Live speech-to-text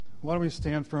Why don't we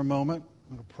stand for a moment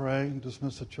and pray and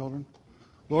dismiss the children?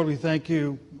 Lord, we thank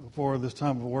you for this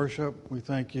time of worship. We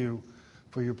thank you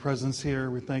for your presence here.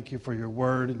 We thank you for your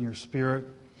word and your spirit.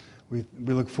 We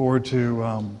look forward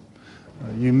to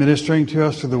you ministering to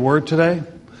us through the word today.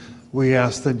 We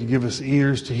ask that you give us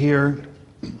ears to hear.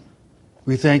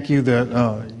 We thank you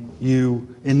that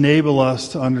you enable us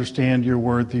to understand your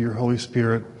word through your Holy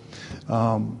Spirit.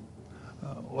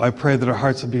 I pray that our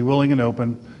hearts would be willing and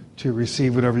open to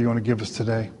receive whatever you want to give us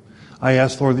today. I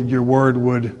ask, Lord, that your word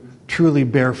would truly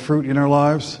bear fruit in our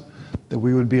lives, that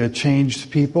we would be a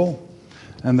changed people,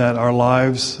 and that our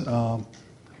lives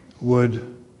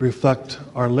would reflect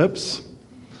our lips,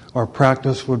 our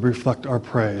practice would reflect our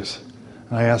praise.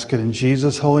 And I ask it in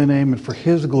Jesus' holy name and for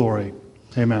his glory.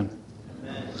 Amen.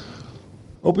 Amen.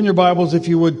 Open your Bibles, if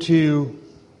you would, to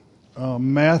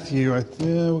Matthew.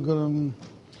 We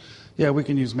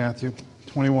can use Matthew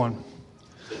 21.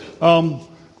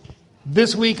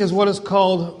 This week is what is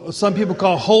called, some people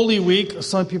call Holy Week,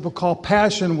 some people call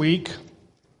Passion Week.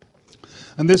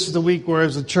 And this is the week where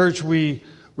as a church we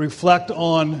reflect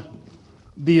on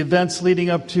the events leading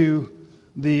up to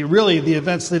the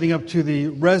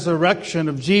resurrection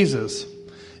of Jesus.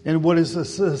 And what is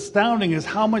astounding is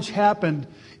how much happened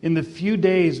in the few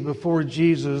days before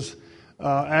Jesus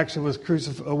actually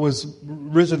was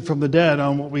risen from the dead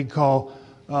on what we call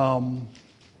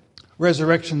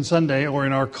Resurrection Sunday, or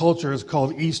in our culture is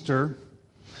called Easter.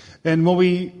 And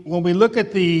when we look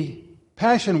at the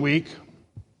Passion Week,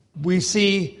 we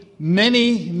see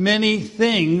many, many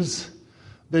things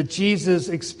that Jesus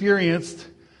experienced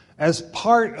as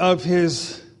part of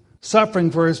his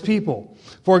suffering for his people.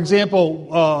 For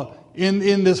example,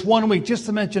 in this 1 week, just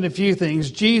to mention a few things,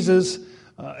 Jesus,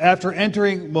 after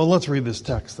entering, let's read this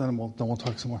text, then we'll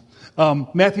talk some more.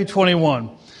 Matthew 21.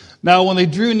 Now, when they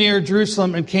drew near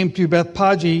Jerusalem and came to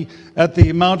Bethphage at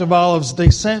the Mount of Olives,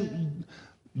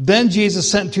 then Jesus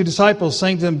sent 2 disciples,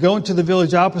 saying to them, "Go into the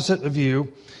village opposite of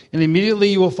you, and immediately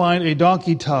you will find a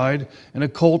donkey tied and a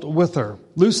colt with her.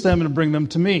 Loose them and bring them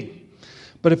to me.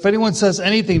 But if anyone says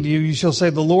anything to you, you shall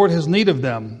say, 'The Lord has need of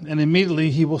them,' and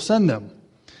immediately he will send them."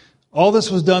 All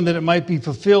this was done that it might be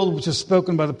fulfilled, which is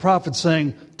spoken by the prophet,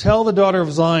 saying, "Tell the daughter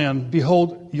of Zion,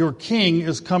 behold, your king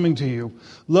is coming to you,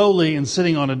 lowly and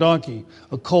sitting on a donkey,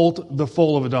 a colt, the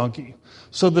foal of a donkey."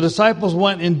 So the disciples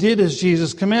went and did as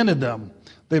Jesus commanded them.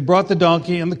 They brought the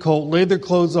donkey and the colt, laid their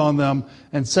clothes on them,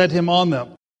 and set him on them.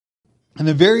 And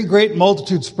a very great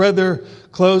multitude spread their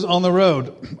clothes on the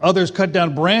road. Others cut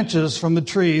down branches from the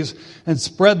trees and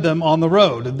spread them on the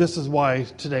road. And this is why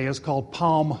today is called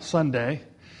Palm Sunday,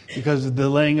 because of the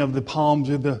laying of the palms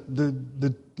or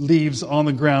the leaves on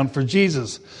the ground for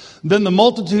Jesus. Then the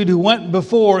multitude who went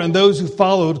before and those who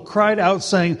followed cried out,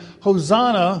 saying,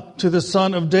 "Hosanna to the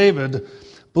Son of David.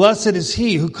 Blessed is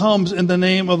he who comes in the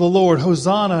name of the Lord.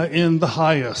 Hosanna in the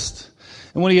highest."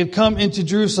 And when he had come into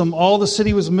Jerusalem, all the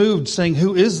city was moved, saying,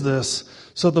 "Who is this?"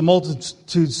 So the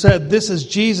multitude said, "This is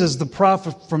Jesus, the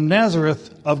prophet from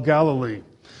Nazareth of Galilee."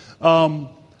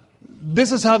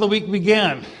 This is how the week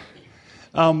began.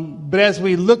 But as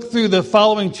we look through the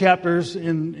following chapters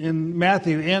in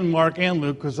Matthew and Mark and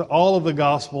Luke, because all of the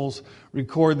Gospels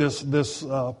record this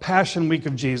Passion Week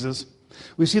of Jesus,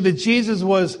 we see that Jesus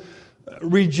was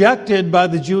rejected by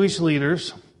the Jewish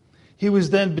leaders. He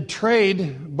was then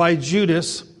betrayed by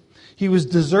Judas. He was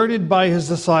deserted by his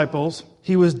disciples.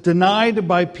 He was denied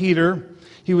by Peter.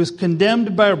 He was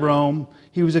condemned by Rome.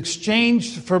 He was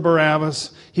exchanged for Barabbas.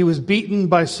 He was beaten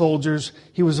by soldiers.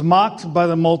 He was mocked by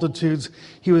the multitudes.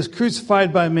 He was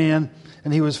crucified by man,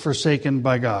 and he was forsaken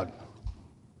by God.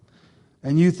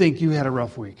 And you think you had a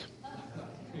rough week.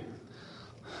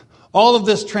 All of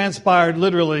this transpired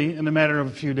literally in a matter of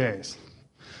a few days.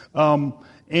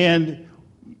 And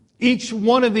each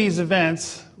one of these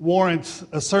events warrants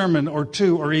a sermon or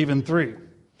 2 or even 3.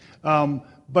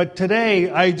 But today,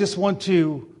 I just want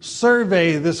to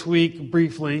survey this week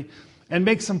briefly and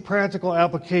make some practical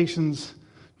applications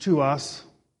to us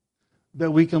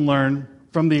that we can learn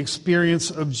from the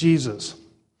experience of Jesus.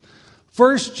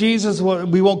 First,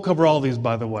 we won't cover all these,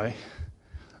 by the way,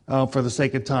 for the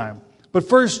sake of time. But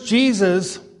first,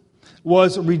 Jesus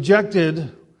was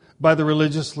rejected by the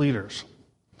religious leaders.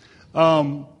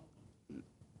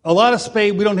 A lot of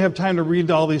space, we don't have time to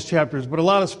read all these chapters, but a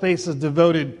lot of space is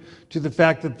devoted to the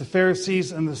fact that the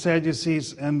Pharisees and the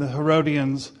Sadducees and the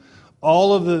Herodians,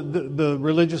 all of the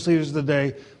religious leaders of the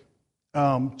day,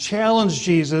 challenged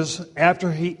Jesus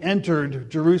after he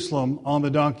entered Jerusalem on the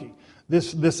donkey.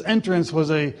 This entrance was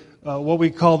what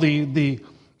we call the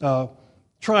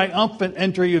triumphant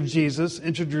entry of Jesus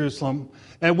into Jerusalem,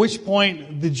 at which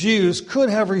point the Jews could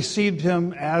have received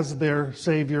him as their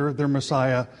Savior, their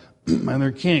Messiah, and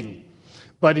their King.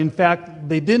 But in fact,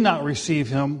 they did not receive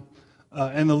him,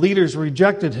 and the leaders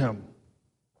rejected him.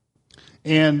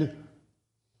 And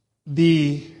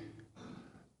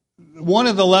one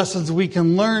of the lessons we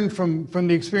can learn from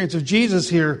the experience of Jesus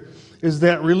here is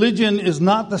that religion is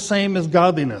not the same as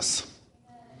godliness.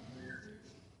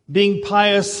 Being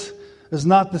pious is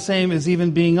not the same as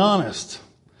even being honest.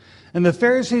 And the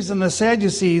Pharisees and the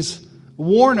Sadducees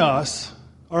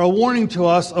are a warning to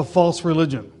us of false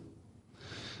religion.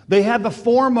 They had the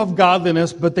form of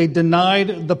godliness, but they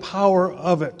denied the power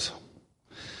of it.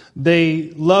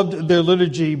 They loved their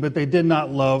liturgy, but they did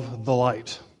not love the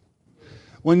light.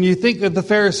 When you think of the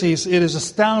Pharisees, it is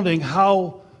astounding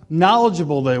how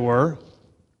knowledgeable they were,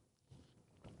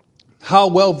 how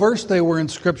well-versed they were in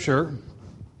Scripture,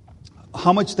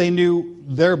 how much they knew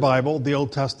their Bible, the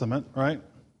Old Testament, right?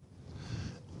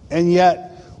 And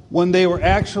yet, when they were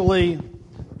actually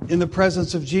in the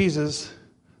presence of Jesus,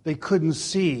 they couldn't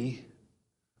see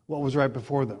what was right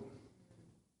before them.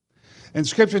 And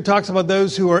Scripture talks about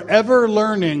those who are ever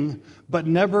learning, but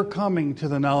never coming to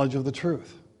the knowledge of the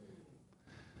truth.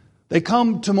 They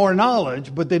come to more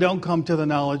knowledge, but they don't come to the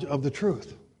knowledge of the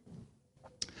truth.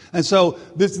 And so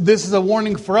this is a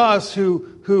warning for us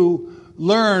who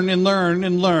learn and learn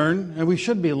and learn, and we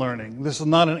should be learning. This is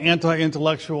not an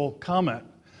anti-intellectual comment,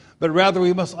 but rather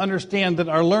we must understand that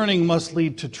our learning must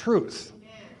lead to truth,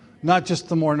 not just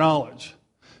to more knowledge.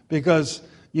 Because,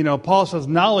 Paul says,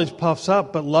 knowledge puffs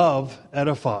up, but love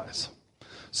edifies.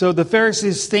 So the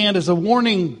Pharisees stand as a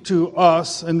warning to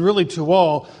us, and really to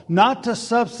all, not to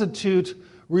substitute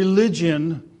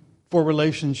religion for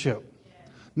relationship.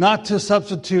 Not to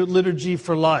substitute liturgy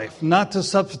for life. Not to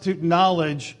substitute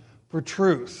knowledge for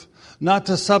truth. Not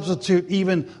to substitute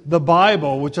even the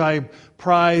Bible, which I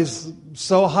prize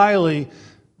so highly,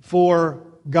 for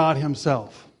God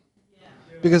Himself.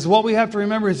 Because what we have to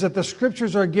remember is that the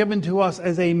Scriptures are given to us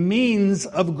as a means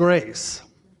of grace.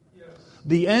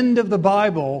 The end of the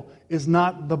Bible is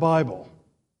not the Bible.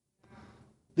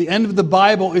 The end of the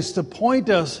Bible is to point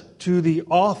us to the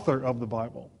author of the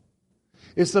Bible.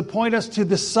 It's to point us to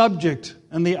the subject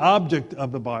and the object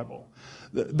of the Bible.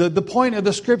 The point of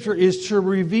the Scripture is to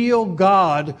reveal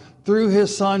God through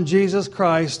His Son, Jesus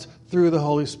Christ, through the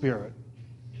Holy Spirit.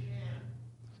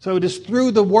 So it is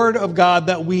through the Word of God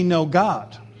that we know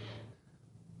God.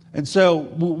 And so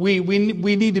we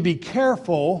need to be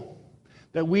careful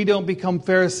that we don't become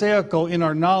pharisaical in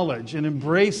our knowledge and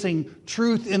embracing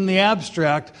truth in the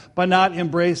abstract, but not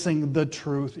embracing the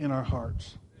truth in our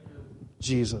hearts.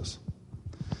 Jesus.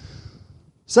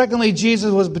 Secondly,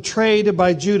 Jesus was betrayed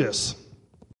by Judas.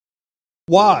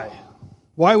 Why?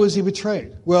 Why was he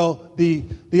betrayed? Well, the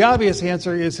obvious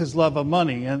answer is his love of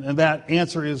money. And that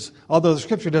answer is, although the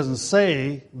Scripture doesn't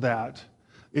say that,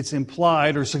 it's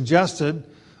implied or suggested,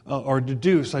 or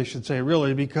deduced, I should say,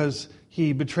 really, because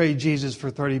he betrayed Jesus for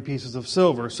 30 pieces of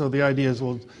silver. So the idea is,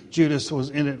 well, Judas was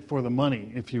in it for the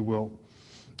money, if you will.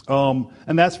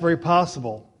 And that's very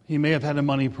possible. He may have had a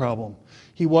money problem.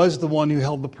 He was the one who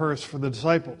held the purse for the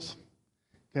disciples.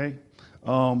 Okay?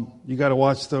 You got to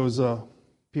watch those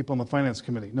people on the finance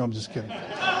committee. No, I'm just kidding.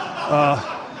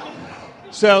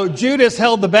 So Judas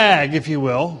held the bag, if you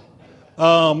will.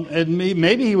 And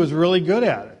maybe he was really good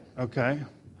at it. Okay?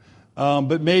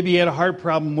 But maybe he had a heart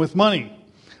problem with money.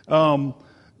 Another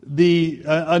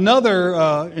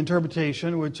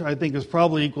interpretation, which I think is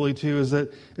probably equally true, is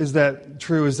that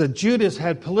Judas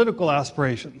had political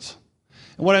aspirations.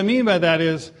 And what I mean by that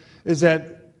is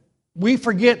that we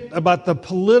forget about the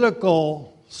political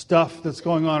stuff that's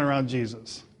going on around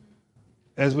Jesus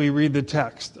as we read the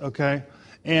text, okay?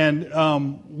 And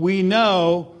we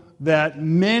know that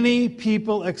many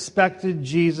people expected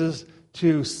Jesus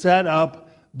to set up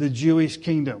the Jewish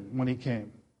kingdom when he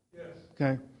came. Yes.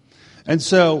 Okay? And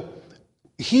so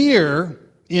here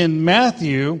in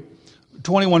Matthew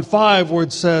 21:5, where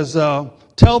it says,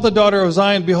 "Tell the daughter of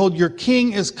Zion, behold, your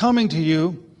king is coming to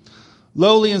you,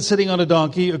 lowly and sitting on a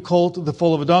donkey, a colt, the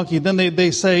foal of a donkey." Then they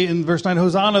say in verse 9,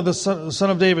 "Hosanna, the son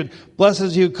of David, blessed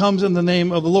is he who comes in the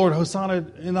name of the Lord." Hosanna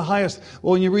in the highest.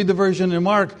 Well, when you read the version in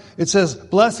Mark, it says,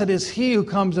 "Blessed is he who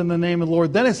comes in the name of the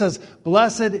Lord." Then it says,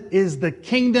 "Blessed is the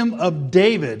kingdom of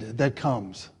David that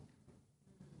comes."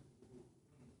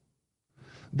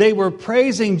 They were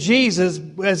praising Jesus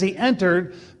as he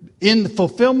entered in the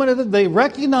fulfillment they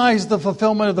recognized the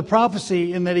fulfillment of the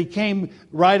prophecy in that he came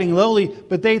riding lowly,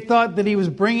 but they thought that he was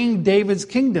bringing David's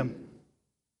kingdom.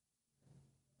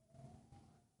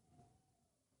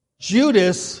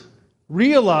 Judas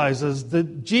realizes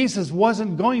that Jesus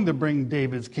wasn't going to bring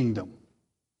David's kingdom.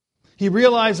 He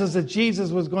realizes that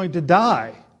Jesus was going to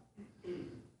die.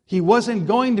 He wasn't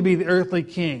going to be the earthly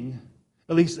king,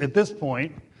 at least at this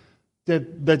point,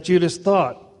 that Judas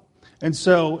thought. And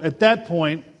so at that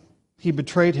point, he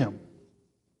betrayed him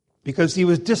because he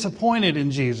was disappointed in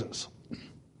Jesus.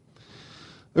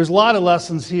 There's a lot of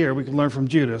lessons here we can learn from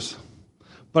Judas.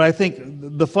 But I think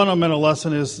the fundamental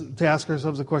lesson is to ask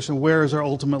ourselves the question, where is our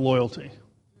ultimate loyalty?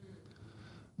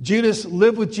 Judas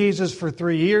lived with Jesus for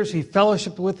 3 years. He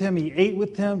fellowshiped with him. He ate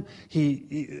with him.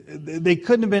 They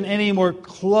couldn't have been any more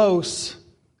close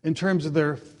in terms of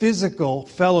their physical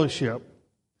fellowship.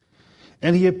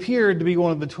 And he appeared to be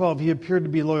one of the 12. He appeared to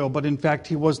be loyal, but in fact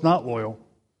he was not loyal.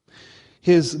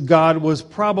 His God was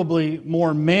probably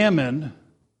more mammon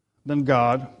than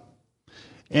God.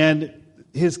 And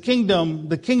his kingdom,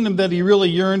 the kingdom that he really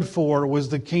yearned for, was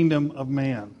the kingdom of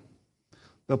man,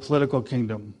 the political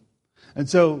kingdom. And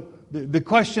so the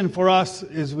question for us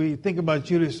as we think about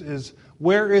Judas is,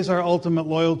 where is our ultimate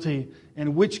loyalty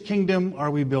and which kingdom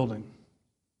are we building?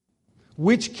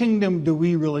 Which kingdom do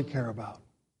we really care about?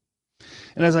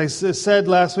 And as I said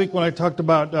last week when I talked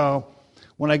about,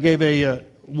 when I gave a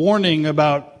warning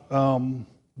about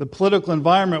the political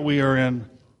environment we are in,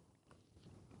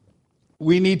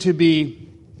 we need to be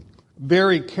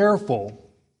very careful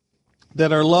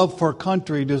that our love for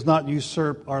country does not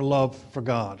usurp our love for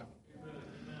God.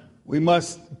 We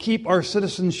must keep our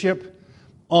citizenship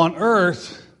on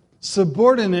earth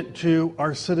subordinate to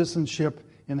our citizenship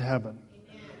in heaven.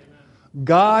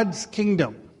 God's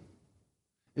kingdom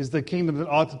is the kingdom that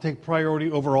ought to take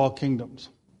priority over all kingdoms.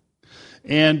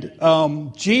 And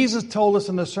Jesus told us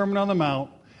in the Sermon on the Mount,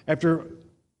 after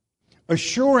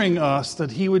assuring us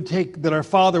that our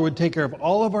Father would take care of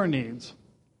all of our needs,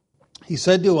 he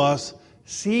said to us,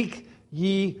 "Seek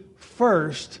ye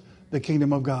first the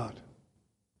kingdom of God."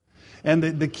 And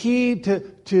the key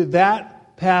to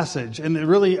that passage, and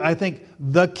really I think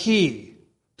the key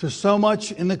to so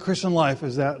much in the Christian life,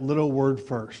 is that little word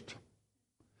 "first."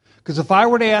 Because if I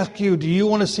were to ask you, do you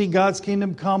want to see God's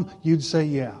kingdom come? You'd say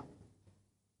yeah.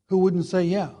 Who wouldn't say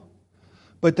yeah?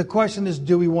 But the question is,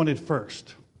 do we want it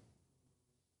first?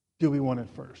 Do we want it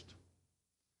first?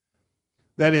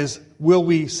 That is, will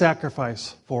we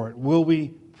sacrifice for it? Will we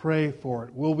pray for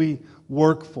it? Will we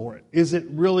work for it? Is it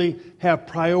really have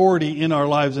priority in our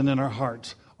lives and in our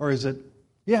hearts? Or is it,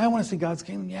 yeah, I want to see God's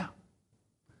kingdom, yeah.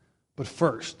 But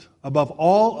first, above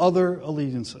all other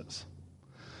allegiances,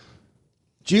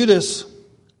 Judas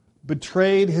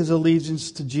betrayed his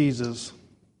allegiance to Jesus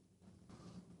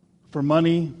for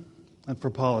money and for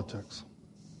politics.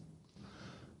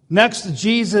 Next,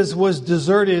 Jesus was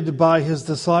deserted by his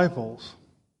disciples.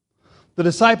 The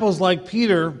disciples, like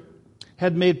Peter,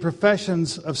 had made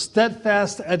professions of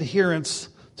steadfast adherence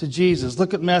to Jesus.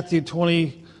 Look at Matthew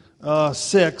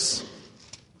 26.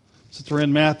 Since we're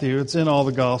in Matthew, it's in all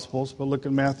the Gospels, but look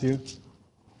at Matthew.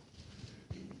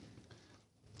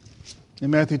 In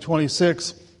Matthew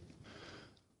 26,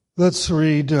 let's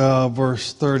read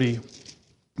verse 30.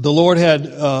 The Lord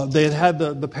they had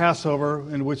the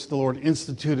Passover, in which the Lord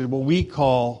instituted what we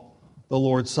call the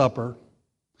Lord's Supper.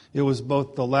 It was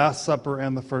both the Last Supper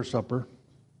and the First Supper,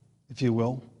 if you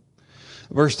will.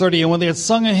 Verse 30, and when they had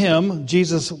sung a hymn,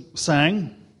 Jesus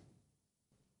sang.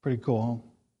 Pretty cool, huh?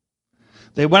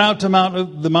 They went out to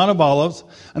the Mount of Olives,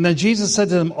 and then Jesus said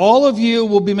to them, all of you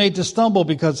will be made to stumble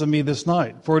because of me this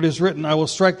night. For it is written, I will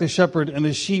strike the shepherd, and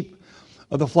the sheep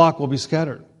of the flock will be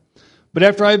scattered. But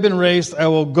after I have been raised, I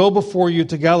will go before you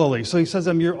to Galilee. So he says to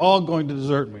them, you're all going to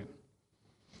desert me.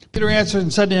 Peter answered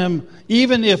and said to him,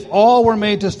 even if all were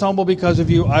made to stumble because of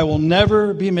you, I will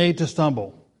never be made to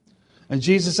stumble. And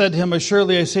Jesus said to him,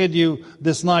 assuredly I say to you,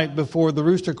 this night before the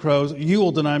rooster crows, you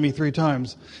will deny me 3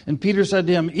 times. And Peter said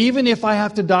to him, even if I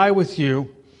have to die with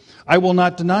you, I will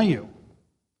not deny you.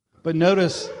 But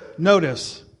notice,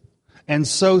 and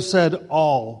so said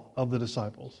all of the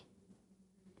disciples.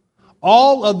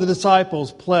 All of the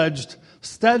disciples pledged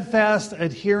steadfast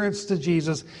adherence to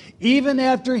Jesus, even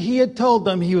after he had told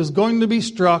them he was going to be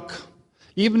struck,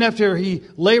 even after he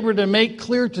labored to make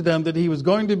clear to them that he was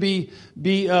going to be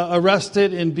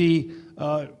arrested and be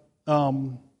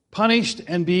punished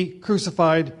and be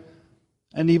crucified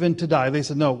and even to die. They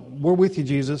said, no, we're with you,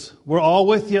 Jesus. We're all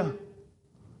with you.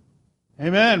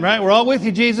 Amen, right? We're all with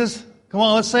you, Jesus. Come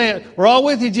on, let's say it. We're all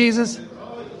with you, Jesus.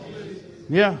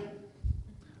 Yeah.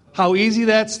 How easy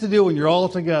that's to do when you're all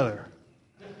together.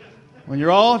 When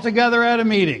you're all together at a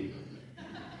meeting.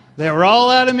 They were all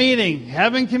at a meeting,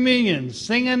 having communion,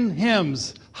 singing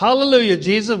hymns. Hallelujah,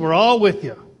 Jesus, we're all with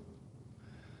you.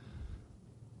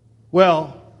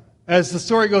 Well, as the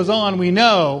story goes on, we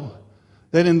know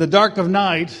that in the dark of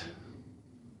night,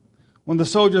 when the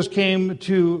soldiers came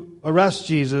to arrest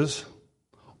Jesus,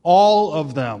 all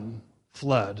of them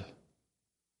fled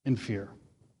in fear.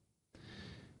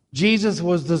 Jesus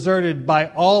was deserted by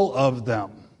all of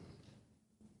them.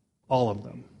 All of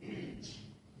them.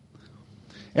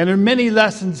 And there are many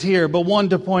lessons here, but one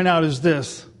to point out is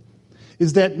this,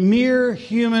 is that mere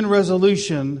human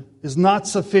resolution is not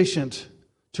sufficient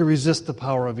to resist the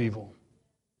power of evil.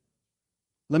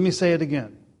 Let me say it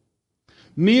again.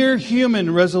 Mere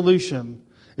human resolution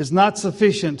is not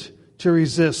sufficient to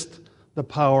resist the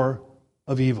power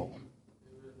of evil.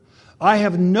 I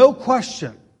have no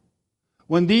question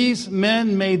when these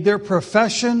men made their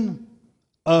profession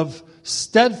of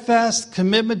steadfast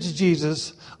commitment to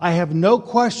Jesus, I have no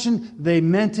question they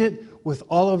meant it with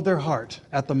all of their heart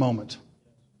at the moment.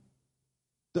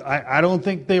 I don't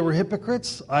think they were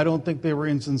hypocrites. I don't think they were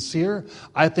insincere.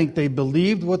 I think they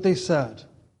believed what they said.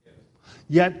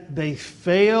 Yet they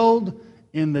failed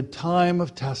in the time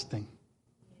of testing.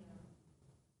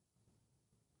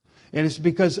 And it's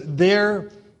because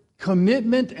their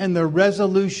commitment and their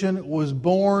resolution was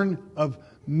born of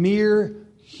mere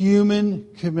human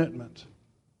commitment,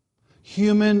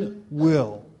 human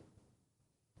will.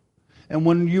 And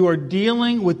when you are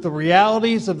dealing with the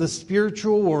realities of the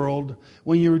spiritual world,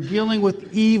 when you're dealing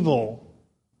with evil,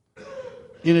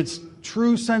 in its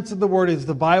true sense of the word, as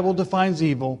the Bible defines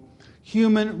evil,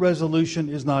 human resolution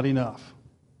is not enough.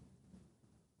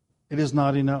 It is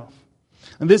not enough.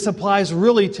 And this applies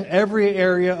really to every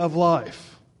area of life.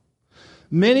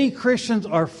 Many Christians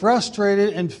are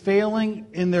frustrated and failing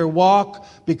in their walk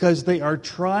because they are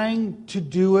trying to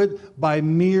do it by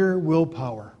mere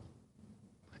willpower.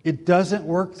 It doesn't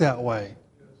work that way.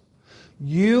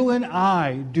 You and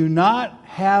I do not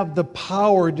have the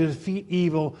power to defeat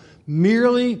evil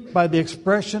merely by the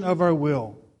expression of our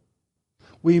will.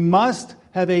 We must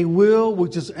have a will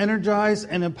which is energized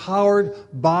and empowered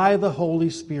by the Holy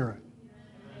Spirit.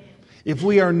 If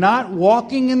we are not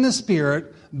walking in the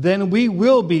Spirit, then we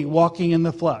will be walking in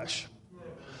the flesh.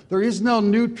 There is no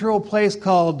neutral place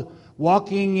called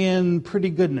walking in pretty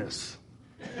goodness.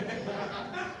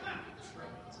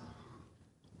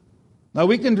 Now,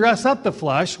 we can dress up the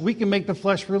flesh. We can make the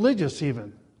flesh religious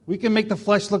even. We can make the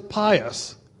flesh look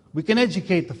pious. We can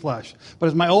educate the flesh. But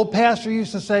as my old pastor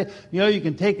used to say, you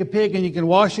can take a pig and you can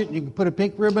wash it and you can put a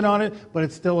pink ribbon on it, but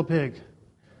it's still a pig.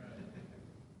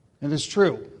 And it's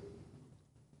true.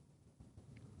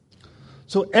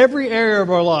 So every area of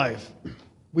our life,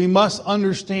 we must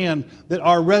understand that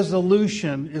our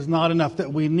resolution is not enough,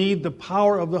 that we need the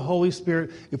power of the Holy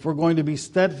Spirit if we're going to be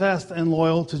steadfast and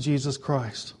loyal to Jesus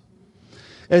Christ.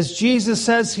 As Jesus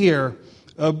says here,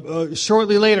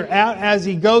 shortly later, as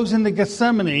he goes into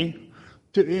Gethsemane,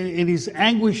 and he's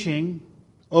anguishing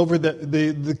over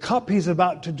the cup he's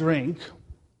about to drink,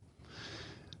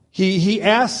 he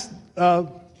asks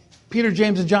Peter,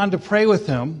 James, and John to pray with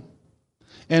him.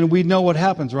 And we know what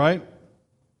happens, right?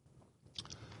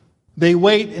 They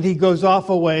wait, and he goes off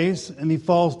a ways, and he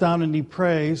falls down and he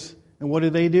prays. And what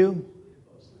do?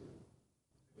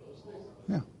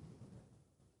 Yeah.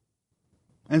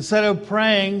 Instead of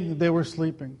praying, they were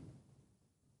sleeping.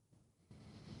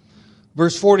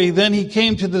 Verse 40, then he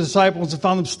came to the disciples and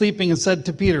found them sleeping and said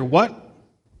to Peter, what?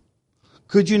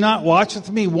 Could you not watch with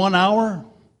me 1 hour?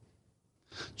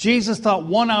 Jesus thought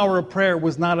 1 hour of prayer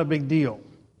was not a big deal.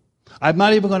 I'm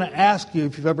not even going to ask you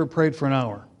if you've ever prayed for an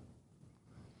hour.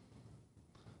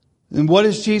 And what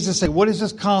does Jesus say? What is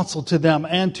his counsel to them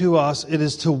and to us? It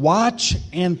is to watch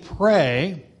and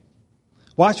pray.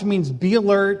 Watch means be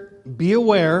alert, be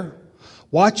aware.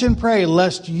 Watch and pray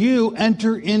lest you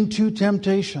enter into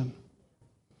temptation.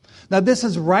 Now this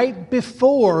is right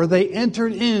before they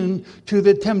entered into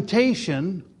the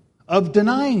temptation of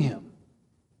denying him,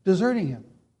 deserting him.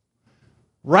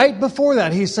 Right before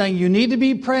that, he's saying you need to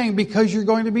be praying because you're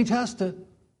going to be tested.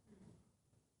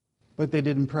 But they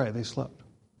didn't pray. They slept.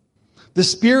 The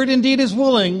spirit indeed is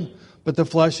willing, but the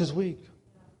flesh is weak.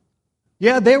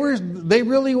 Yeah, they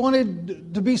really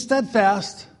wanted to be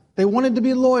steadfast. They wanted to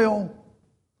be loyal.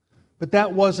 But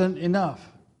that wasn't enough.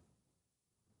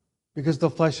 Because the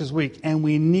flesh is weak. And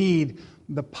we need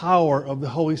the power of the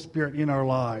Holy Spirit in our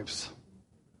lives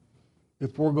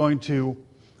if we're going to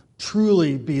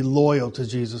truly be loyal to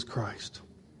Jesus Christ.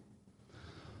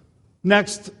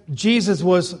 Next, Jesus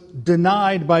was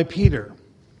denied by Peter.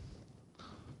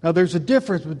 Now, there's a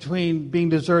difference between being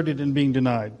deserted and being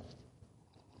denied.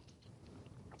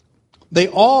 They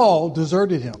all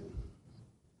deserted him.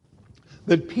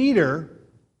 But Peter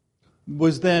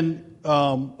was then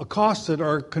accosted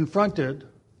or confronted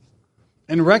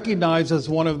and recognized as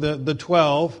one of the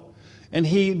 12, and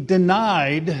he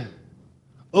denied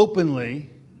openly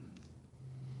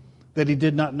that he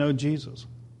did not know Jesus.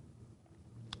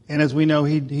 And as we know,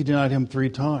 he denied him 3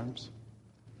 times.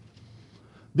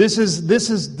 This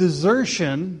is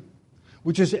desertion,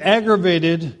 which is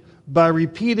aggravated by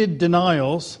repeated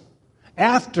denials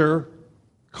after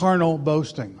carnal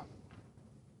boasting.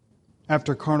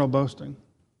 After carnal boasting.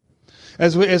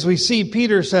 As we see,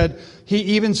 Peter said, he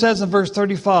even says in verse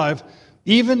 35,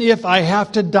 even if I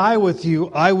have to die with you,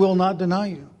 I will not deny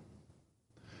you.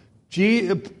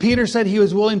 Peter said he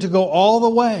was willing to go all the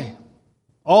way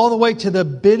to the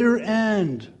bitter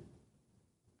end.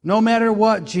 No matter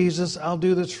what, Jesus, I'll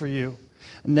do this for you.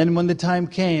 And then when the time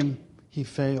came, he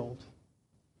failed.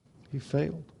 He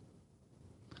failed.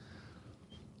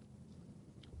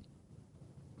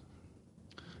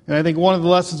 And I think one of the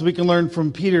lessons we can learn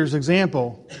from Peter's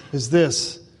example is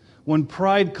this. When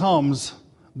pride comes,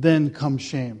 then comes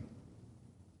shame.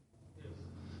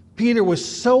 Peter was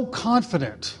so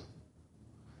confident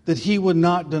that he would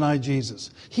not deny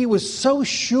Jesus. He was so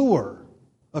sure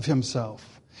of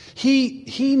himself.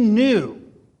 He knew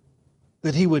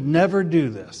that he would never do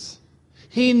this.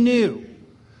 He knew,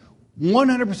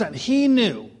 100%, he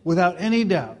knew without any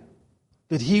doubt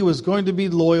that he was going to be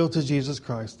loyal to Jesus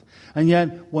Christ. And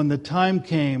yet, when the time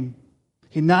came,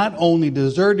 he not only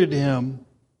deserted him,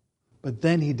 but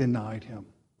then he denied him.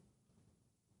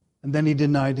 And then he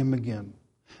denied him again.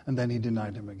 And then he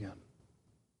denied him again.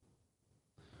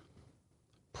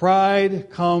 Pride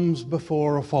comes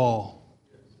before a fall.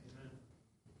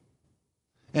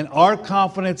 And our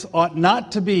confidence ought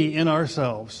not to be in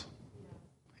ourselves.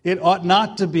 It ought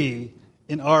not to be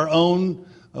in our own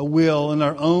will, in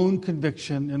our own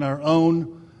conviction, in our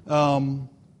own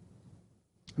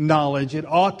knowledge. It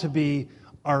ought to be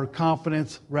our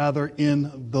confidence rather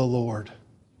in the Lord.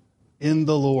 In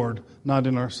the Lord, not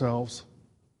in ourselves.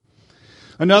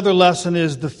 Another lesson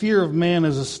is the fear of man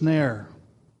is a snare,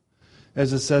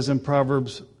 as it says in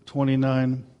Proverbs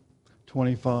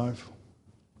 29:25.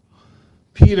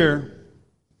 Peter,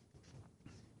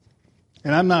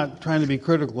 and I'm not trying to be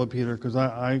critical of Peter because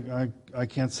I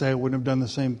can't say I wouldn't have done the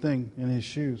same thing in his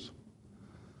shoes.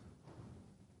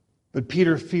 But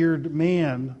Peter feared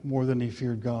man more than he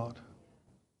feared God.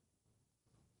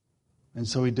 And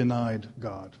so he denied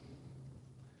God.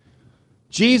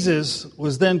 Jesus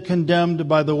was then condemned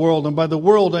by the world. And by the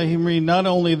world, I mean not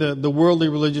only the worldly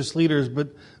religious leaders,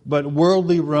 but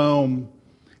worldly Rome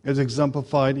as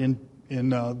exemplified in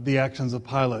the actions of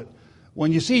Pilate.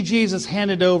 When you see Jesus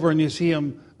handed over and you see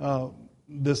him,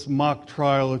 this mock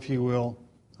trial, if you will,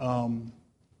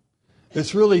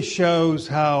 this really shows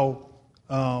how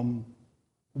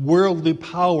worldly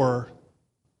power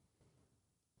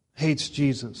hates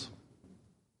Jesus.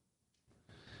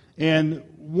 And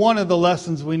one of the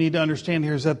lessons we need to understand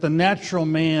here is that the natural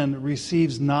man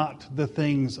receives not the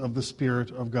things of the Spirit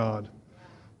of God,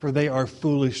 for they are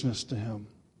foolishness to him.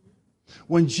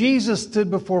 When Jesus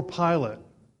stood before Pilate,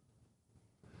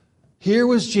 here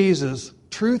was Jesus,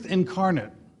 truth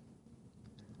incarnate.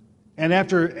 And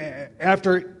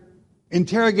after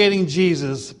interrogating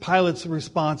Jesus, Pilate's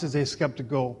response is a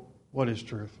skeptical, what is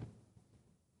truth?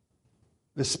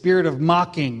 The spirit of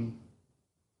mocking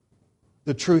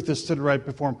the truth that stood right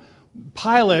before him.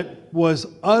 Pilate was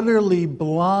utterly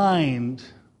blind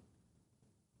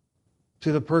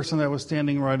to the person that was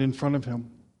standing right in front of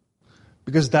him.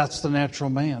 Because that's the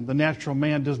natural man. The natural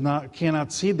man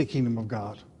cannot see the kingdom of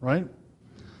God, right?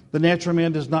 The natural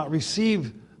man does not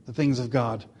receive the things of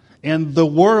God. And the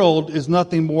world is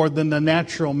nothing more than the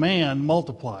natural man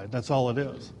multiplied. That's all it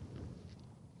is.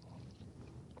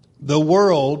 The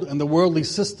world and the worldly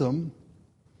system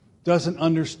doesn't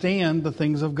understand the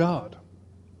things of God.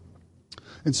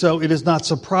 And so it is not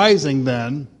surprising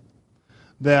then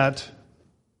that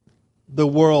the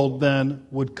world then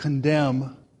would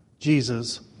condemn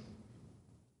Jesus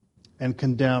and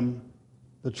condemn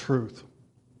the truth.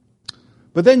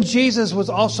 But then Jesus was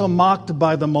also mocked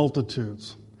by the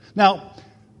multitudes. Now,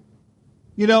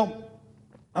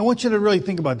 I want you to really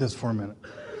think about this for a minute.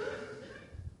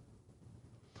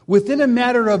 Within a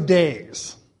matter of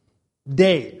days,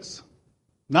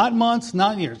 not months,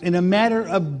 not years, in a matter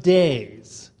of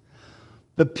days,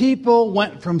 the people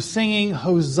went from singing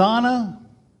Hosanna,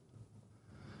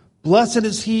 blessed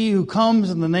is he who comes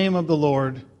in the name of the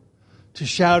Lord, to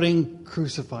shouting,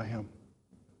 crucify him.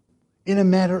 In a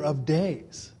matter of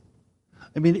days.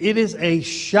 I mean, it is a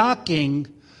shocking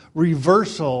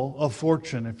reversal of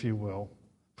fortune, if you will,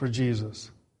 for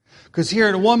Jesus. Because here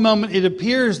at one moment it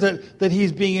appears that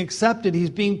he's being accepted, he's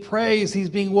being praised, he's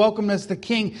being welcomed as the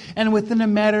king. And within a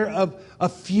matter of a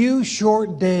few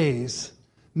short days,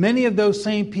 many of those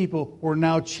same people were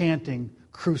now chanting,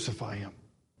 "Crucify him."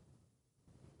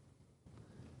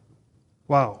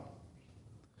 Wow.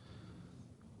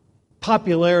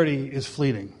 Popularity is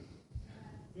fleeting.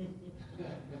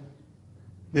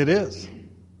 It is.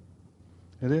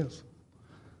 It is.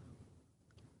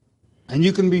 And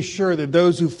you can be sure that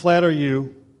those who flatter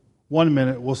you one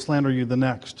minute will slander you the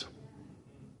next.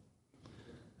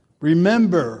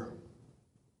 Remember,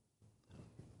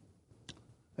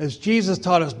 as Jesus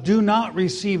taught us, do not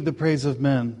receive the praise of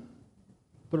men,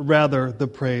 but rather the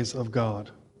praise of God.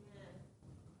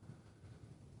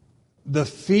 The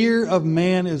fear of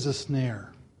man is a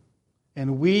snare.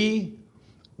 And we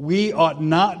ought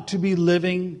not to be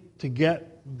living to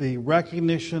get the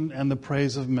recognition and the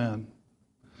praise of men.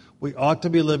 We ought to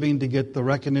be living to get the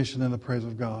recognition and the praise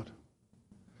of God.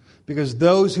 Because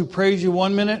those who praise you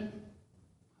one minute,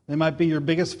 they might be your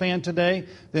biggest fan today,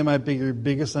 they might be your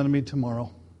biggest enemy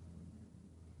tomorrow.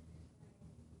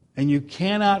 And you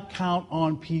cannot count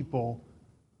on people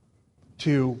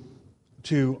to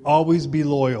always be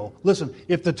loyal. Listen,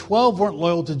 if the 12 weren't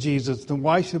loyal to Jesus, then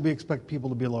why should we expect people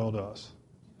to be loyal to us?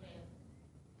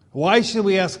 Why should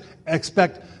we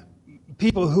expect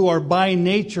people who are by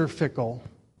nature fickle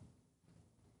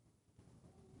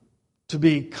to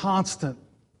be constant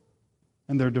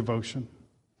in their devotion?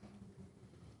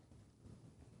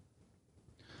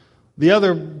 The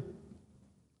other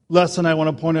lesson I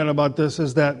want to point out about this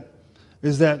is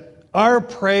that our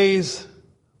praise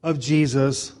of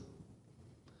Jesus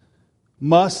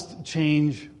must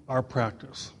change our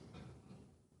practice.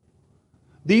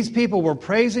 These people were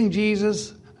praising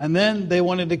Jesus, and then they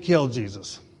wanted to kill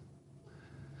Jesus.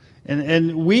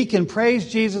 And we can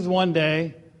praise Jesus one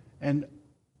day, and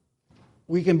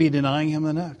we can be denying him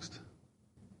the next.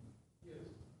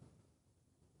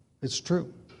 It's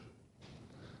true.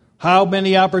 How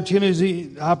many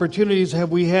opportunities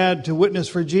have we had to witness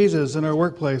for Jesus in our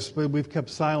workplace, but we've kept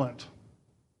silent?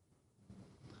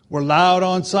 We're loud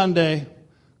on Sunday,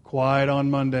 quiet on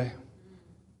Monday.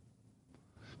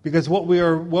 Because what we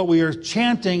are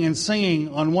chanting and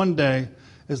singing on one day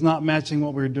is not matching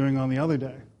what we were doing on the other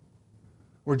day.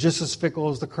 We're just as fickle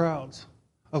as the crowds.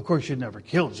 Of course, you'd never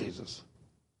kill Jesus.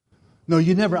 No,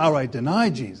 you never outright deny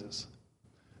Jesus.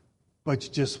 But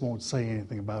you just won't say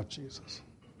anything about Jesus.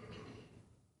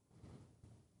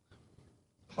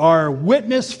 Our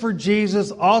witness for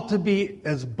Jesus ought to be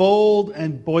as bold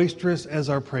and boisterous as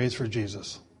our praise for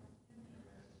Jesus.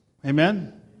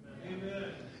 Amen?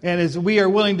 Amen. And as we are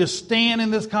willing to stand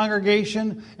in this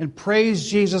congregation and praise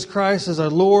Jesus Christ as our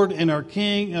Lord and our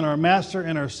King and our Master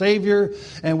and our Savior,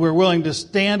 and we're willing to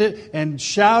stand it and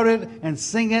shout it and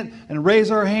sing it and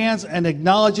raise our hands and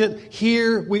acknowledge it,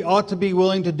 here we ought to be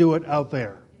willing to do it out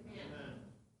there.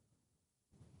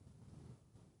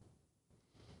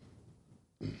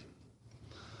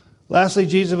 Lastly,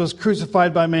 Jesus was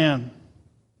crucified by man.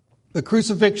 The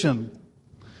crucifixion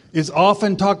is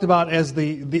often talked about as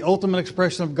the ultimate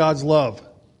expression of God's love.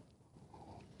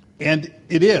 And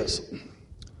it is.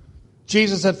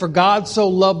 Jesus said, "For God so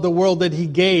loved the world that he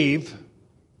gave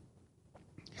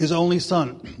his only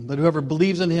Son, that whoever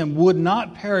believes in him would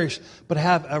not perish but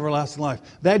have everlasting life."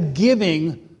 That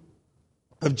giving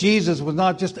of Jesus was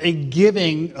not just a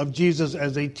giving of Jesus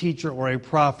as a teacher or a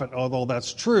prophet, although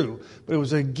that's true, but it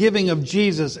was a giving of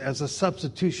Jesus as a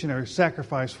substitutionary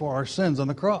sacrifice for our sins on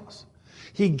the cross.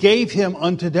 He gave him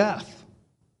unto death.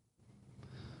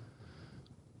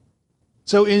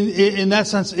 So in that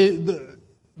sense,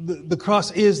 the cross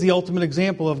is the ultimate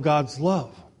example of God's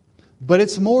love. But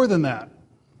it's more than that.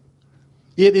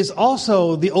 It is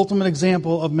also the ultimate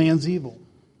example of man's evil.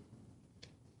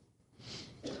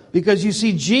 Because you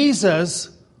see, Jesus,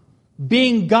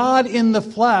 being God in the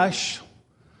flesh,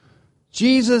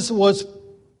 Jesus was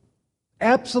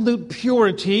absolute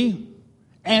purity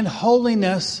and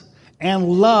holiness and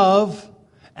love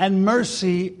and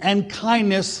mercy and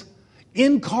kindness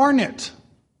incarnate.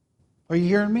 Are you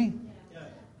hearing me?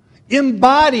 Yeah.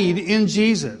 Embodied in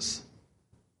Jesus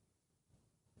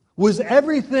was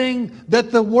everything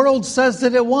that the world says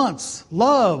that it wants.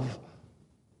 Love,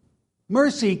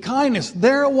 mercy, kindness,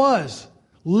 there it was.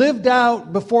 Lived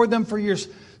out before them for years.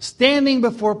 Standing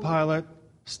before Pilate,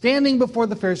 standing before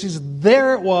the Pharisees,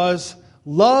 there it was.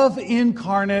 Love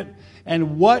incarnate.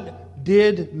 And what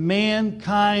did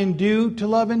mankind do to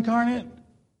love incarnate?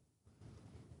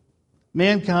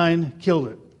 Mankind killed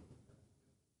it.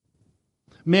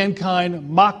 Mankind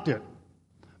mocked it.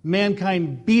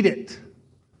 Mankind beat it.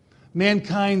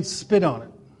 Mankind spit on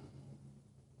it.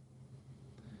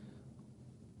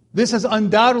 This is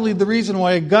undoubtedly the reason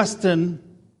why Augustine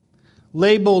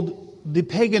labeled the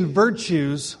pagan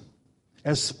virtues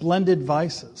as splendid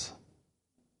vices.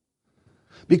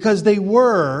 Because they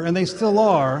were, and they still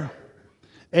are,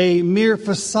 a mere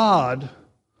facade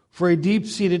for a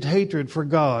deep-seated hatred for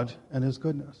God and His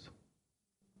goodness.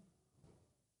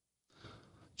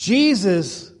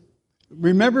 Jesus,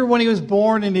 remember when He was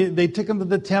born and they took Him to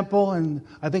the temple, and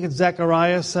I think it's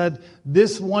Zechariah said,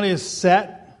 "This one is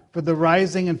set for the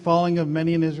rising and falling of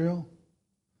many in Israel"?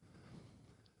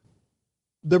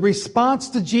 The response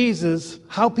to Jesus,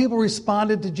 how people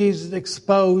responded to Jesus,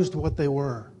 exposed what they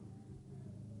were.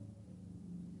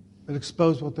 It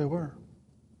exposed what they were.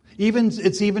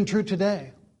 It's even true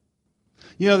today.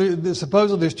 You know,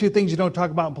 supposedly there's two things you don't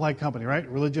talk about in polite company, right?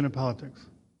 Religion and politics.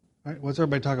 Right? What's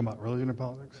everybody talking about? Religion and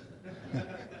politics? Yeah.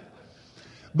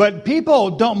 But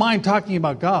people don't mind talking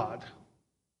about God.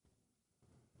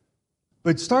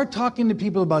 But start talking to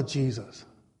people about Jesus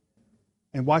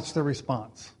and watch their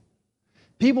response.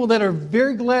 People that are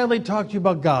very gladly talk to you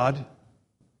about God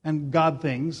and God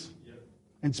things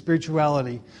and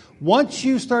spirituality. Once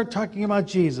you start talking about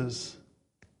Jesus,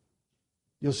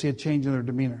 you'll see a change in their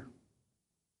demeanor.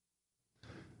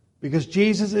 Because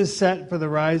Jesus is set for the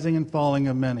rising and falling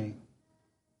of many.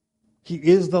 He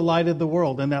is the light of the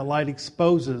world, and that light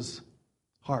exposes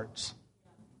hearts.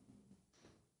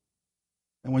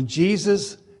 And when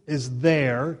Jesus is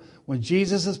there, when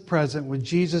Jesus is present, when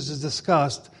Jesus is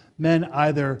discussed, men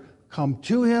either come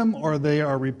to Him or they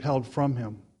are repelled from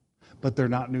Him. But they're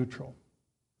not neutral.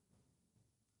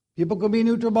 People can be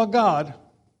neutral about God,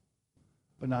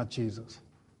 but not Jesus.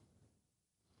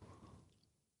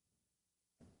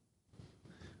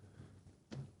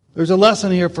 There's a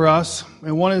lesson here for us,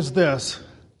 and one is this.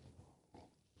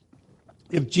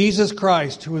 If Jesus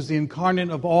Christ, who is the incarnate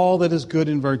of all that is good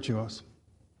and virtuous,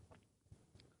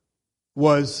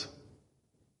 was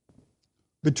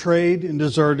betrayed and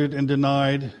deserted and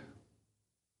denied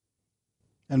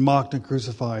and mocked and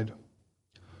crucified,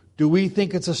 do we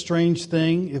think it's a strange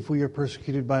thing if we are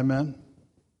persecuted by men?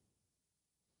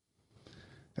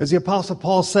 As the Apostle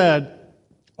Paul said,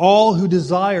 all who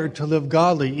desire to live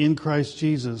godly in Christ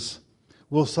Jesus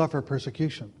will suffer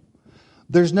persecution.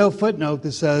 There's no footnote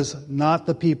that says, not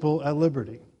the people at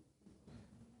liberty.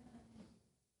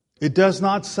 It does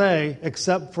not say,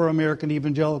 except for American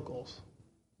evangelicals.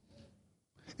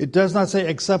 It does not say,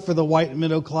 except for the white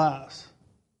middle class.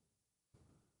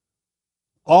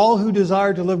 All who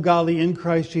desire to live godly in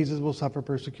Christ Jesus will suffer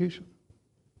persecution.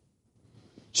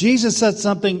 Jesus said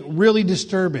something really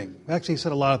disturbing. Actually, he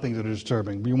said a lot of things that are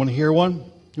disturbing. But you want to hear one?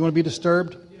 You want to be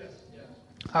disturbed?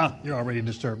 Yes. You're already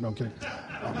disturbed. No, I'm kidding.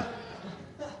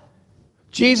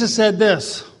 Jesus said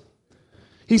this.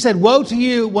 He said, "Woe to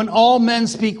you when all men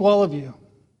speak well of you."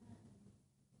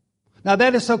 Now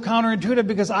that is so counterintuitive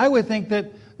because I would think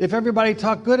that if everybody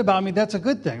talked good about me, that's a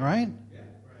good thing, right? Yeah,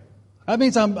 right. That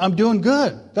means I'm doing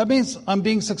good. That means I'm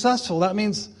being successful. That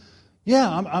means, yeah,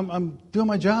 I'm doing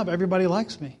my job. Everybody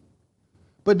likes me.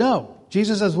 But no,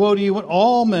 Jesus says, "Woe to you when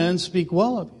all men speak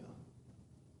well of you."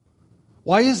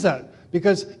 Why is that?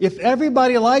 Because if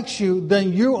everybody likes you,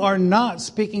 then you are not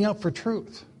speaking up for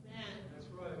truth. That's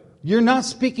right. You're not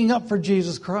speaking up for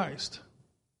Jesus Christ.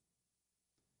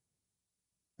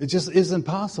 It just isn't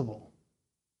possible.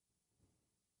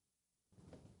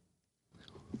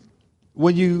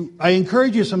 I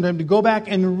encourage you sometime to go back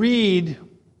and read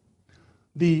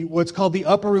what's called the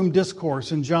Upper Room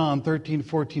Discourse in John 13,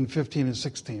 14, 15, and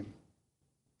 16.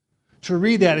 To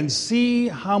read that and see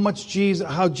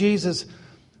how Jesus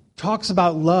talks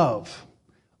about love.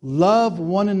 Love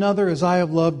one another as I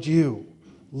have loved you.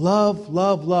 Love,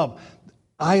 love, love.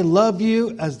 I love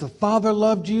you as the Father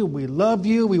loved you. We love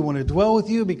you. We want to dwell with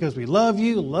you because we love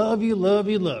you, love you, love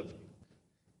you, love you.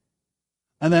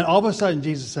 And then all of a sudden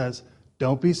Jesus says,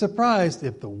 don't be surprised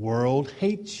if the world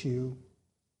hates you.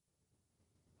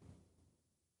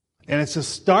 And it's a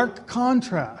stark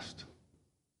contrast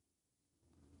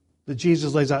that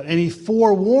Jesus lays out. And He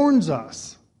forewarns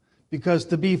us. Because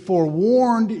to be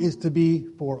forewarned is to be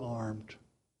forearmed.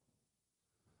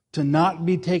 To not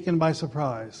be taken by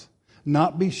surprise.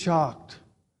 Not be shocked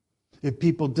if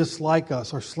people dislike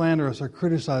us or slander us or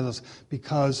criticize us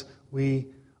because we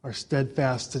are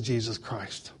steadfast to Jesus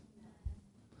Christ.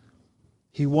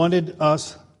 He wanted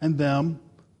us and them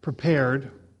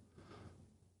prepared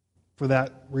for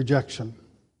that rejection.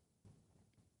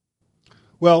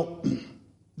 Well,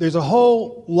 there's a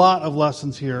whole lot of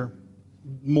lessons here,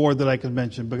 more that I could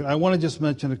mention, but I want to just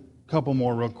mention a couple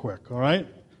more real quick, all right?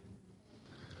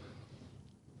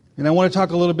 And I want to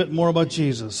talk a little bit more about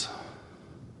Jesus.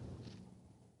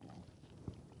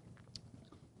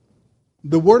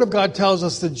 The Word of God tells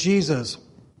us that Jesus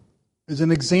is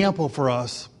an example for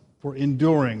us for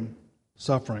enduring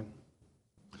suffering.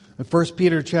 In 1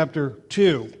 Peter chapter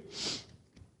 2,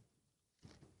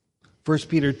 1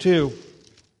 Peter 2,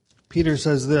 Peter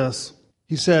says this.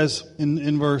 He says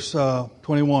in verse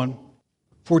 21,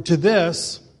 "For to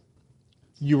this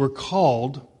you were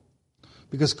called,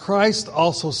 because Christ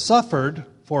also suffered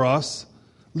for us,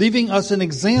 leaving us an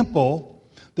example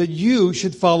that you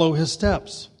should follow his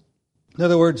steps." In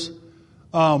other words,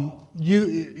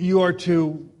 you are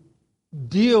to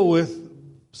deal with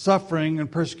suffering and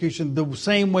persecution the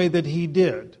same way that he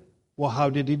did. Well, how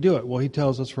did he do it? Well, he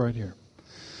tells us right here.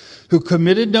 "Who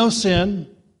committed no sin,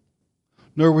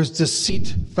 nor was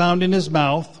deceit found in his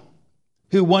mouth,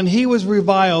 who when he was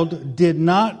reviled did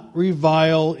not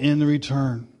revile in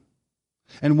return.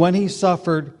 And when he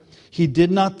suffered, he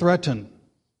did not threaten,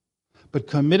 but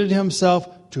committed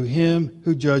himself to him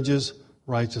who judges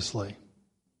righteously."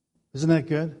 Isn't that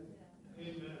good?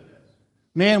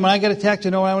 Man, when I get attacked,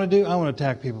 you know what I want to do? I want to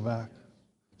attack people back.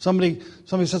 Somebody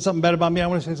said something bad about me, I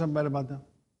want to say something bad about them.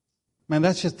 Man,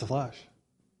 that's just the flesh.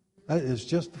 That is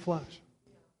just the flesh.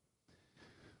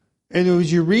 And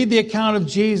as you read the account of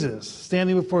Jesus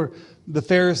standing before the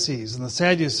Pharisees and the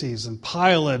Sadducees and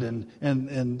Pilate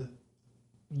and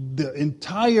the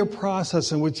entire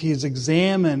process in which he is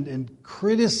examined and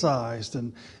criticized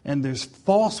and there's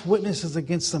false witnesses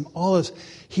against him, all this,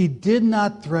 he did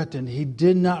not threaten, he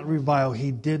did not revile,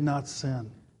 he did not sin.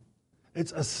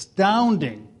 It's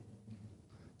astounding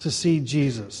to see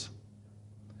Jesus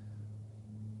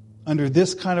under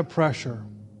this kind of pressure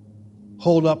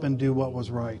hold up and do what was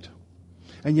right.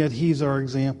 And yet he's our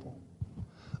example.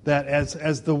 That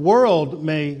as the world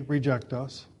may reject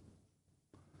us,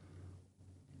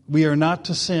 we are not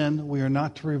to sin, we are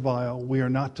not to revile, we are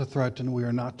not to threaten, we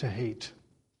are not to hate.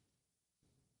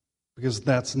 Because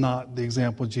that's not the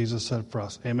example Jesus set for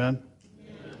us. Amen?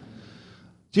 Amen.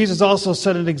 Jesus also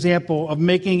set an example of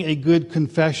making a good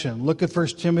confession. Look at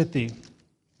 1 Timothy.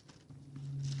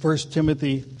 1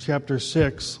 Timothy chapter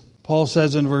 6. Paul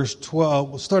says in verse 12,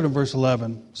 we'll start in verse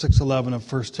 11, 6:11 of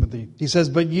 1 Timothy. He says,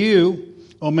 "But you,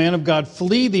 O man of God,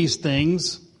 flee these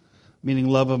things," meaning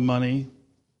love of money,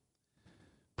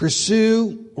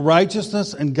 "pursue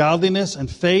righteousness and godliness and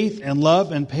faith and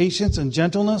love and patience and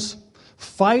gentleness.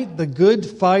 Fight the good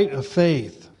fight of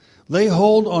faith. Lay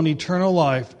hold on eternal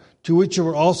life, to which you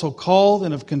were also called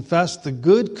and have confessed the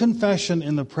good confession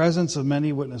in the presence of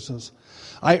many witnesses.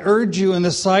 I urge you in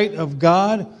the sight of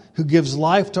God, who gives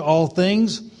life to all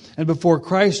things, and before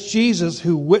Christ Jesus,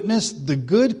 who witnessed the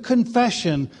good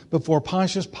confession before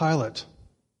Pontius Pilate,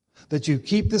 that you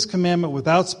keep this commandment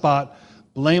without spot,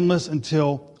 blameless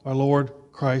until our Lord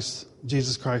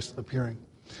Jesus Christ appearing."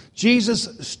 Jesus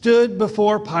stood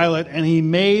before Pilate and he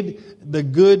made the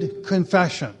good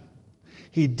confession.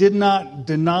 He did not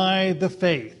deny the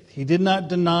faith. He did not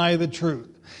deny the truth.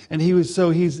 And he's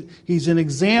an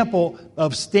example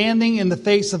of standing in the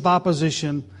face of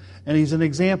opposition, and he's an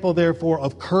example, therefore,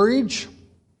 of courage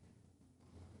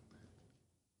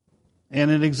and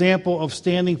an example of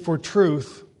standing for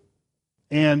truth.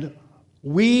 And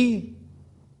we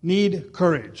need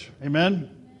courage. Amen?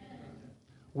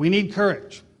 We need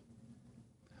courage.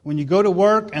 When you go to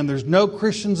work and there's no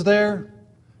Christians there,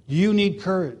 you need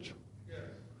courage.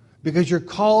 Because you're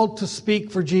called to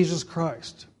speak for Jesus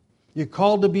Christ. You're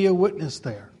called to be a witness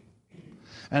there.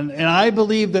 And I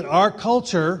believe that our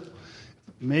culture,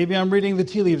 maybe I'm reading the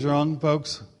tea leaves wrong,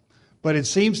 folks, but it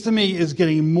seems to me is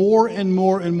getting more and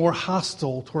more and more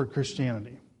hostile toward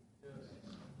Christianity.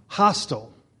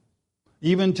 Hostile.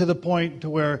 Even to the point to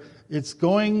where it's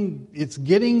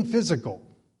getting physical.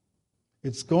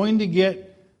 It's going to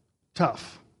get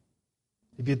tough.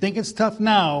 If you think it's tough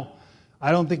now,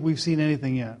 I don't think we've seen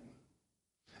anything yet.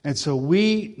 And so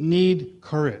we need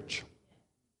courage.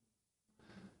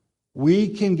 We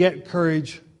can get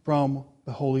courage from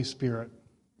the Holy Spirit.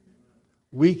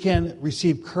 We can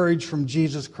receive courage from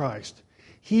Jesus Christ.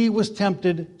 He was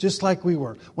tempted just like we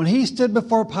were. When he stood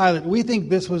before Pilate, we think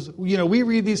this was, we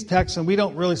read these texts and we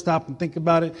don't really stop and think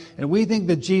about it. And we think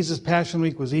that Jesus' Passion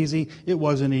Week was easy. It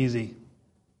wasn't easy.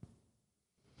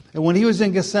 And when he was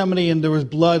in Gethsemane and there was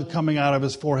blood coming out of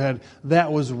his forehead,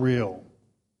 that was real.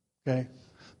 Okay?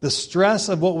 The stress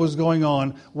of what was going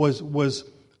on was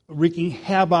wreaking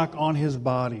havoc on his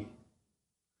body.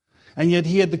 And yet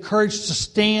he had the courage to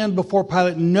stand before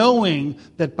Pilate, knowing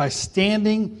that by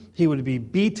standing, he would be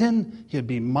beaten, he'd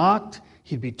be mocked,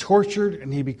 he'd be tortured,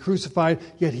 and he'd be crucified.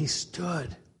 Yet he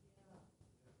stood.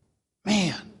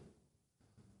 Man,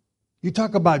 you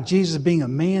talk about Jesus being a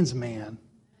man's man.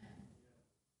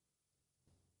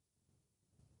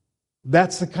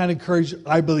 That's the kind of courage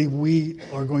I believe we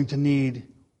are going to need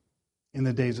in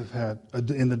the days ahead.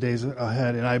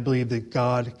 And I believe that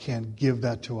God can give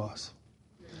that to us.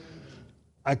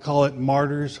 I call it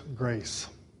martyr's grace.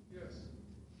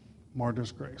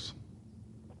 Martyr's grace.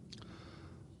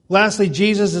 Lastly,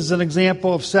 Jesus is an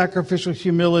example of sacrificial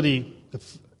humility.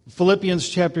 Philippians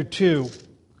chapter 2,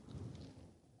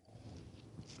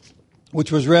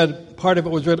 which was read, part of it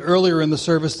was read earlier in the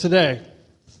service today.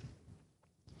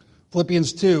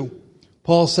 Philippians 2,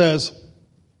 Paul says,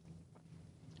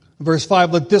 verse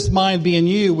 5, "Let this mind be in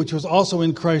you, which was also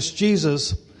in Christ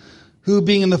Jesus, who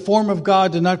being in the form of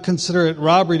God did not consider it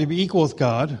robbery to be equal with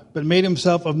God, but made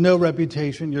himself of no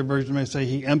reputation." Your version may say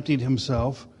he emptied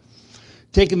himself,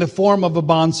 "taking the form of a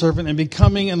bondservant and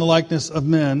becoming in the likeness of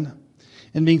men,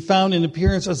 and being found in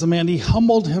appearance as a man, he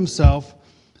humbled himself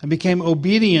and became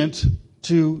obedient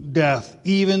to death,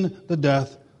 even the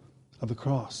death of the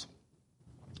cross."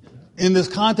 In this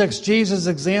context, Jesus'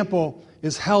 example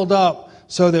is held up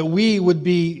so that we would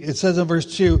be, it says in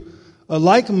verse 2,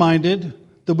 like-minded,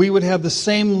 that we would have the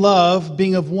same love,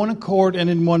 being of one accord and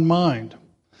in one mind,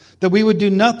 that we would do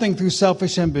nothing through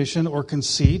selfish ambition or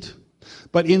conceit,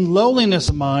 but in lowliness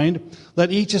of mind,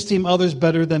 let each esteem others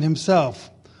better than himself.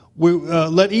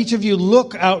 Let each of you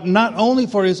look out not only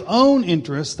for his own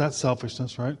interests, that's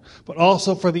selfishness, right? But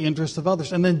also for the interests of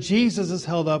others. And then Jesus is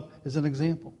held up as an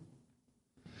example.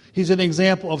 He's an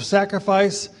example of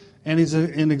sacrifice, and he's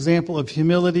an example of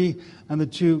humility, and the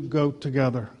two go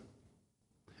together.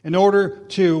 In order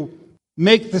to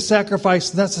make the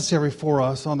sacrifice necessary for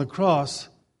us on the cross,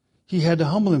 he had to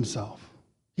humble himself.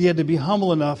 He had to be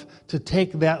humble enough to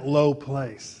take that low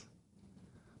place,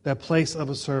 that place of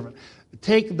a servant.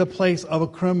 Take the place of a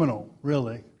criminal,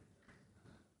 really.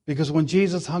 Because when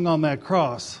Jesus hung on that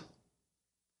cross,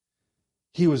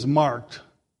 he was marked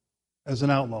as an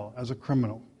outlaw, as a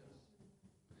criminal.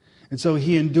 And so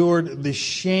he endured the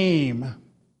shame,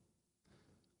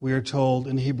 we are told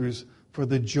in Hebrews, for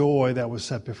the joy that was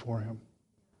set before him.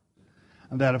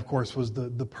 And that, of course, was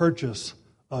the purchase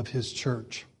of his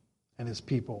church and his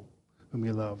people whom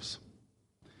he loves.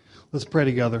 Let's pray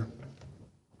together.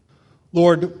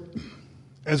 Lord,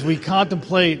 as we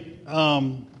contemplate,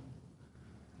 just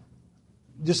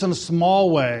in a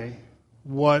small way,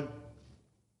 what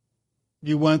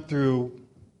you went through,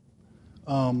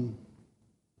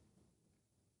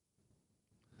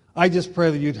 I just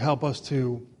pray that you'd help us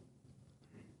to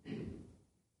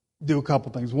do a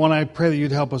couple things. One, I pray that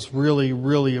you'd help us really,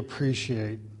 really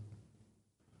appreciate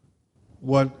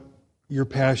what your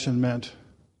passion meant.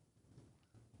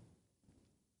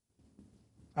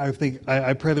 I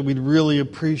pray that we'd really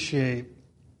appreciate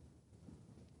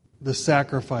the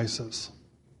sacrifices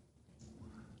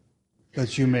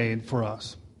that you made for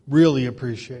us. Really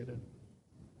appreciate it.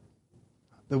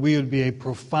 That we would be a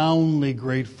profoundly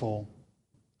grateful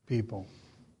people.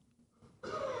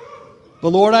 But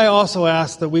Lord, I also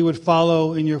ask that we would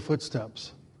follow in your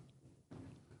footsteps.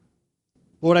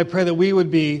 Lord, I pray that we would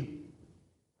be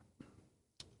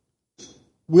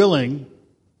willing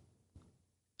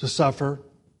to suffer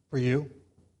for you,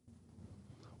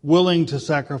 willing to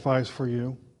sacrifice for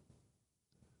you.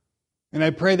 And I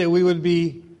pray that we would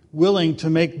be willing to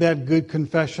make that good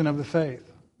confession of the faith.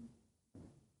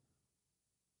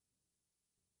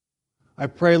 I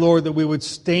pray, Lord, that we would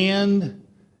stand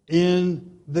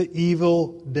in the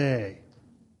evil day,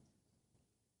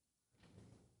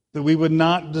 that we would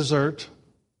not desert,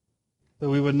 that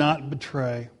we would not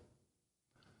betray,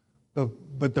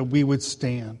 but that we would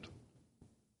stand.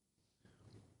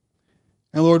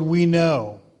 And Lord, we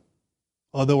know,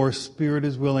 although our spirit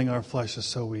is willing, our flesh is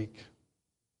so weak.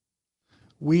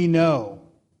 We know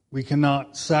we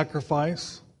cannot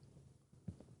sacrifice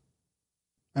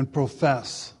and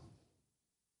profess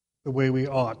the way we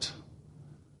ought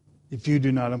if you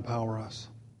do not empower us.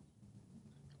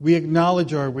 We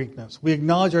acknowledge our weakness. We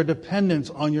acknowledge our dependence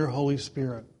on your Holy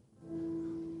Spirit.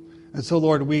 And so,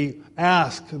 Lord, we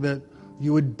ask that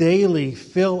you would daily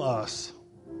fill us.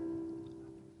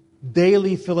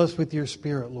 Daily fill us with your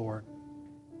Spirit, Lord.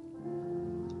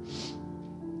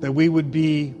 That we would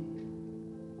be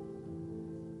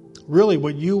really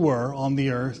what you were on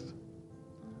the earth,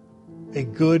 a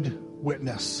good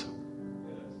witness.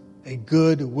 A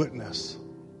good witness.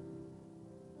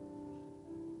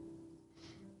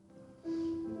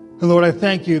 And Lord, I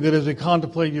thank you that as we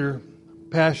contemplate your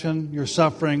passion, your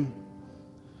suffering,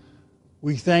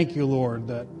 we thank you, Lord,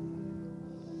 that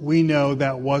we know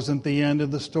that wasn't the end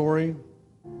of the story.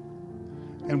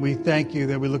 And we thank you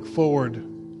that we look forward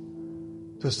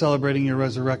to celebrating your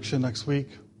resurrection next week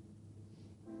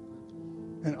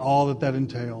and all that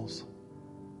entails.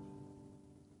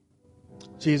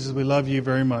 Jesus, we love you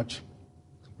very much.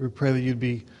 We pray that you'd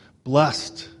be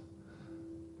blessed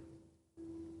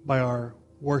by our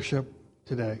worship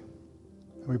today.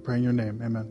 And we pray in your name. Amen.